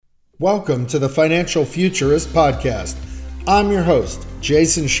Welcome to the Financial Futurist podcast. I'm your host,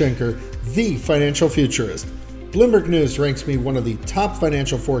 Jason Schenker, the Financial Futurist. Bloomberg News ranks me one of the top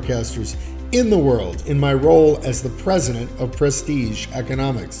financial forecasters in the world in my role as the president of Prestige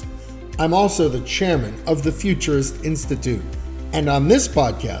Economics. I'm also the chairman of the Futurist Institute. And on this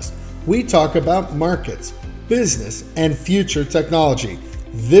podcast, we talk about markets, business, and future technology.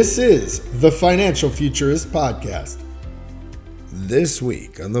 This is the Financial Futurist podcast. This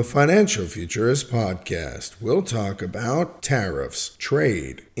week on the Financial Futurist podcast, we'll talk about tariffs,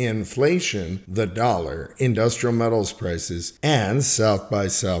 trade, inflation, the dollar, industrial metals prices, and South by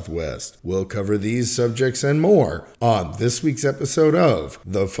Southwest. We'll cover these subjects and more on this week's episode of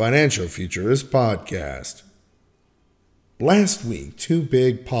the Financial Futurist podcast. Last week, two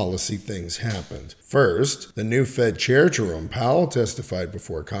big policy things happened. First, the new Fed Chair, Jerome Powell, testified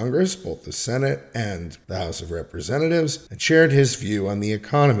before Congress, both the Senate and the House of Representatives, and shared his view on the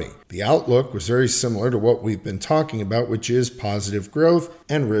economy. The outlook was very similar to what we've been talking about, which is positive growth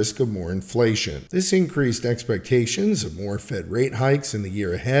and risk of more inflation. This increased expectations of more Fed rate hikes in the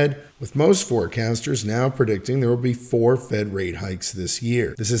year ahead, with most forecasters now predicting there will be 4 Fed rate hikes this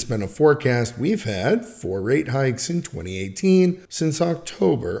year. This has been a forecast we've had 4 rate hikes in 2018 since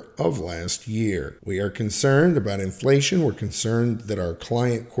October of last year. We are concerned about inflation. We're concerned that our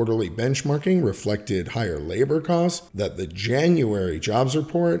client quarterly benchmarking reflected higher labor costs, that the January jobs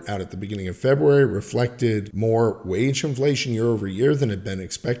report out at the beginning of February reflected more wage inflation year over year than had been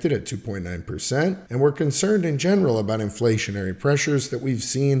expected at 2.9%. And we're concerned in general about inflationary pressures that we've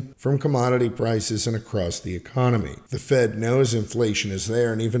seen from commodity prices and across the economy. The Fed knows inflation is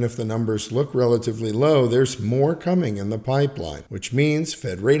there, and even if the numbers look relatively low, there's more coming in the pipeline, which means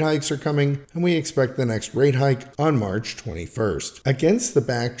Fed rate hikes are coming, and we expect the next rate hike on March 21st. Against the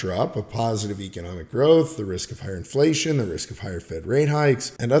backdrop of positive economic growth, the risk of higher inflation, the risk of higher Fed rate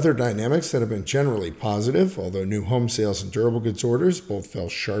hikes, and other dynamics that have been generally positive, although new home sales and durable goods orders both fell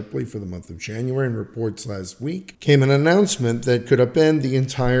sharply for the month of January in reports last week, came an announcement that could upend the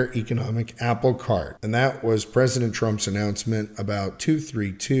entire economic apple cart. And that was President Trump's announcement about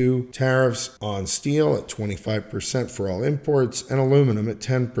 232 tariffs on steel at 25% for all imports and aluminum at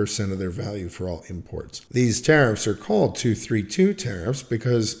 10% of their value for all imports. These tariffs are called 232 tariffs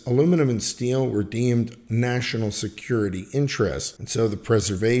because aluminum and steel were deemed national security interests. And so the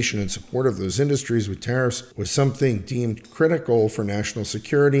preservation and support of those industries with tariffs was something deemed critical for national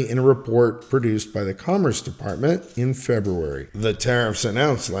security in a report produced by the Commerce Department in February. The tariffs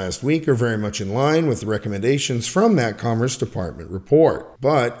announced last week are very much in line with the recommendations from that Commerce Department report.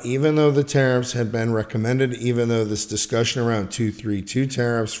 But even though the tariffs had been recommended, even though this discussion around 232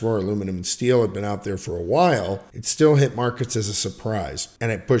 tariffs for aluminum and steel had been out there for a while, it still hit markets as a surprise.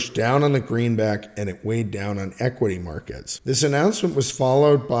 And it pushed down on the greenback and it weighed down on equity markets. This announcement was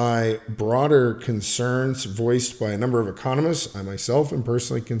followed by broader concerns voiced by a number of economists. I myself am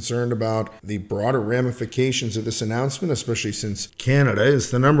personally concerned about the broader ramifications of this announcement, especially since Canada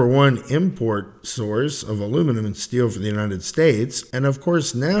is the number one import source of aluminum and steel for the United States. And of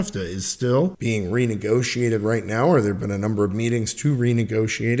course, NAFTA is still being renegotiated right now, or there have been a number of meetings to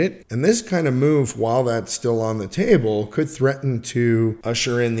renegotiate it. And this kind of move, while that's still on the table, could threaten to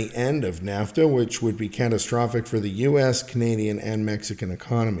usher in the end of NAFTA, which would be catastrophic for the U.S., Canadian, and Mexican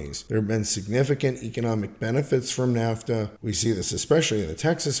economies. There have been significant economic benefits from NAFTA. We see this especially in the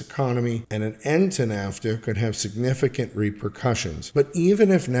Texas economy, and an end to NAFTA could have significant repercussions. But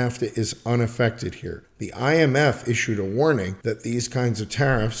even if NAFTA is unaffected here, the IMF issued a warning that these kinds of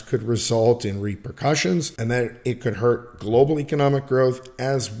tariffs could result in repercussions and that it could hurt global economic growth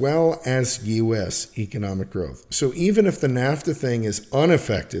as well as U.S. economic growth. So even if the NAFTA thing is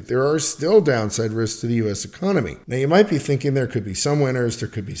unaffected, there are still downside risks to the U.S. economy. Now, you might be thinking there could be some winners, there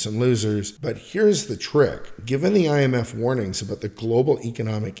could be some losers, but here's the trick. Given the IMF warnings about the global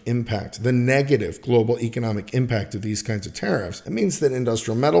economic impact, the negative global economic impact of these kinds of tariffs, it means that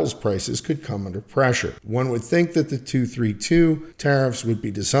industrial metals prices could come under pressure. One would think that the 232 tariffs would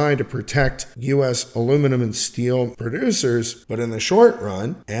be designed to protect U.S. aluminum and steel producers, but in the short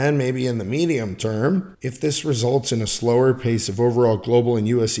run, and maybe in the medium term, if this results in a slower pace of overall global and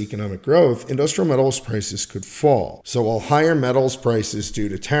U.S. economic growth, industrial metals prices could fall. So while higher metals prices due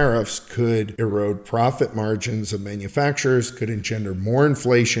to tariffs could erode profit margins of manufacturers, could engender more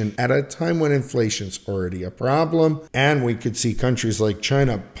inflation at a time when inflation's already a problem, and we could see countries like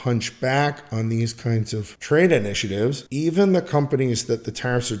China punch back on these kinds of trade initiatives, even the companies that the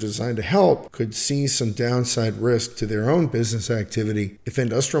tariffs are designed to help could see some downside risk to their own business activity if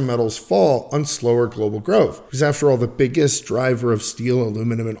industrial metals fall on slower global growth. Because after all, the biggest driver of steel,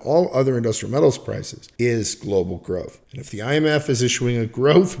 aluminum, and all other industrial metals prices is global growth. And if the IMF is issuing a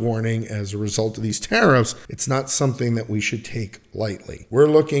growth warning as a result of these tariffs, it's not something that we should take lightly. We're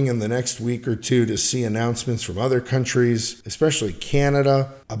looking in the next week or two to see announcements from other countries, especially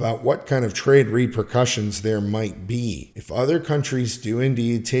Canada, about what kind of trade repercussions there might be. If other countries do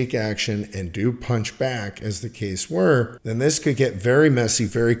indeed take action and do punch back, as the case were, then this could get very messy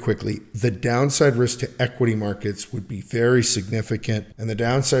very quickly. The downside risk to equity markets would be very significant, and the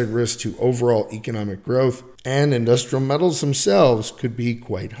downside risk to overall economic growth and industrial metals themselves could be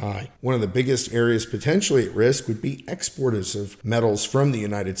quite high. One of the biggest areas potentially at risk would be exporters of metals from the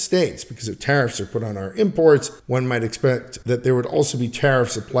United States, because if tariffs are put on our imports, one might expect that there would also be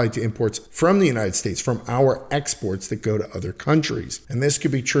tariffs applied to imports from the United States, from our exports that go to other countries. And this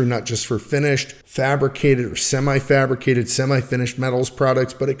could be true not just for finished, fabricated or semi-fabricated, semi-finished metals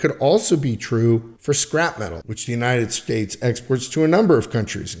products, but it could also be true for scrap metal, which the United States exports to a number of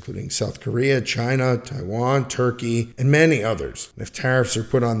countries, including South Korea, China, Taiwan, Turkey, and many others. And if tariffs are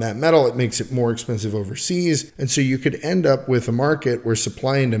put on that metal, it makes it more expensive overseas. And so you could end up with a market where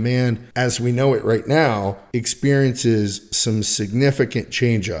supply and demand, as we know it right now, experiences some significant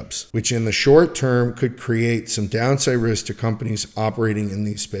change-ups, which in the short term could create some downside risk to companies operating in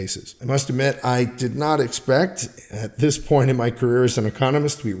these spaces. I must admit, I did not expect at this point in my career as an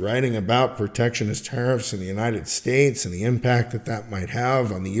economist to be writing about protectionist tariffs in the United States and the impact that that might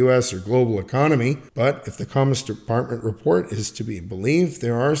have on the U.S. or global economy. But if the Commerce Department report is to be believed,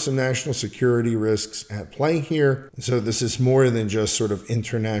 there are some national security risks at play here. So this is more than just sort of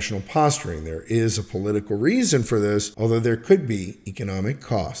international posturing. There is a political reason for this, although there could be economic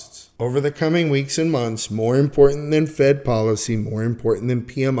costs. Over the coming weeks and months, more important than Fed policy, more important than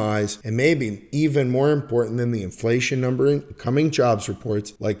PMIs, and maybe even more important than the inflation number and coming jobs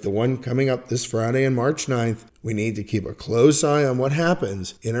reports, like the one coming up this Friday on March 9th, we need to keep a close eye on what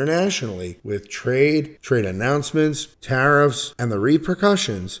happens internationally with trade announcements, tariffs, and the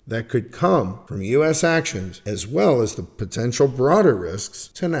repercussions that could come from U.S. actions, as well as the potential broader risks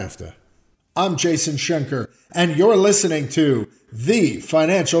to NAFTA. I'm Jason Schenker, and you're listening to the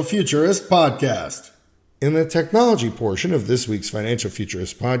Financial Futurist Podcast. In the technology portion of this week's Financial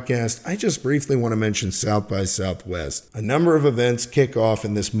Futurist Podcast, I just briefly want to mention South by Southwest. A number of events kick off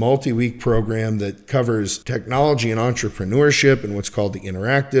in this multi-week program that covers technology and entrepreneurship and what's called the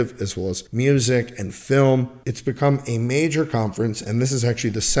interactive, as well as music and film. It's become a major conference, and this is actually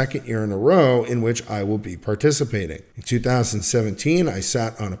the second year in a row in which I will be participating. In 2017, I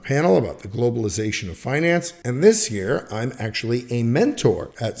sat on a panel about the globalization of finance, and this year, I'm actually a mentor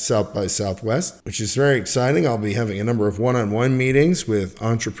at South by Southwest, which is very exciting. I'll be having a number of one-on-one meetings with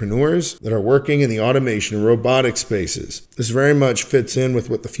entrepreneurs that are working in the automation and robotic spaces. This very much fits in with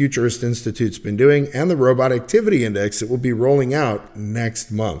what the Futurist Institute's been doing and the Robot Activity Index that will be rolling out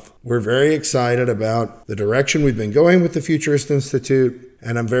next month. We're very excited about the direction we've been going with the Futurist Institute,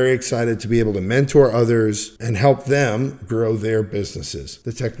 and I'm very excited to be able to mentor others and help them grow their businesses.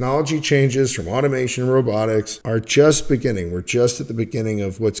 The technology changes from automation and robotics are just beginning. We're just at the beginning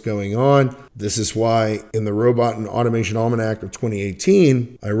of what's going on. This is why in the Robot and Automation Almanac of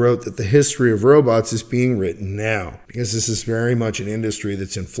 2018, I wrote that the history of robots is being written now, because this is very much an industry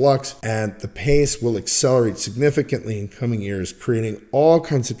that's in flux, and the pace will accelerate significantly in coming years, creating all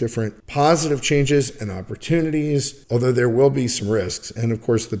kinds of different positive changes and opportunities, although there will be some risks. And of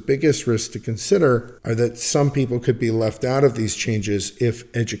course, the biggest risks to consider are that some people could be left out of these changes if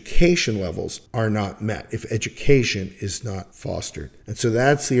education levels are not met, if education is not fostered. And so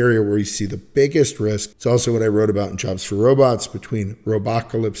that's the area where you see the biggest risk. It's also what I wrote about in Jobs for Robots, between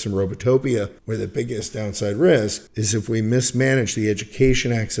Robocalypse and Robotopia, where the biggest downside risk is if we mismanage the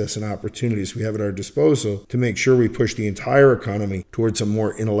education access and opportunities we have at our disposal to make sure we push the entire economy towards a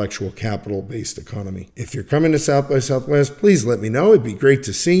more intellectual capital-based economy. If you're coming to South by Southwest, please let me know. It'd be great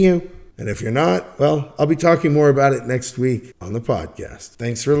to see you. And if you're not, well, I'll be talking more about it next week on the podcast.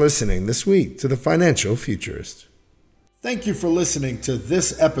 Thanks for listening this week to the Financial Futurist. Thank you for listening to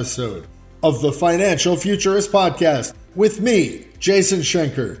this episode of the Financial Futurist Podcast with me, Jason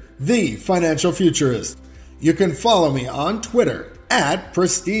Schenker, the Financial Futurist. You can follow me on Twitter at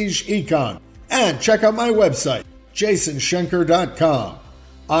PrestigeEcon and check out my website, jasonschenker.com.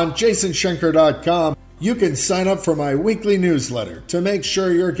 On jasonschenker.com, you can sign up for my weekly newsletter to make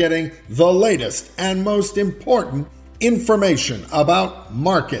sure you're getting the latest and most important information about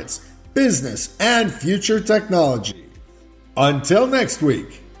markets, business, and future technology. Until next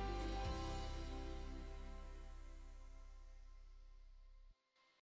week.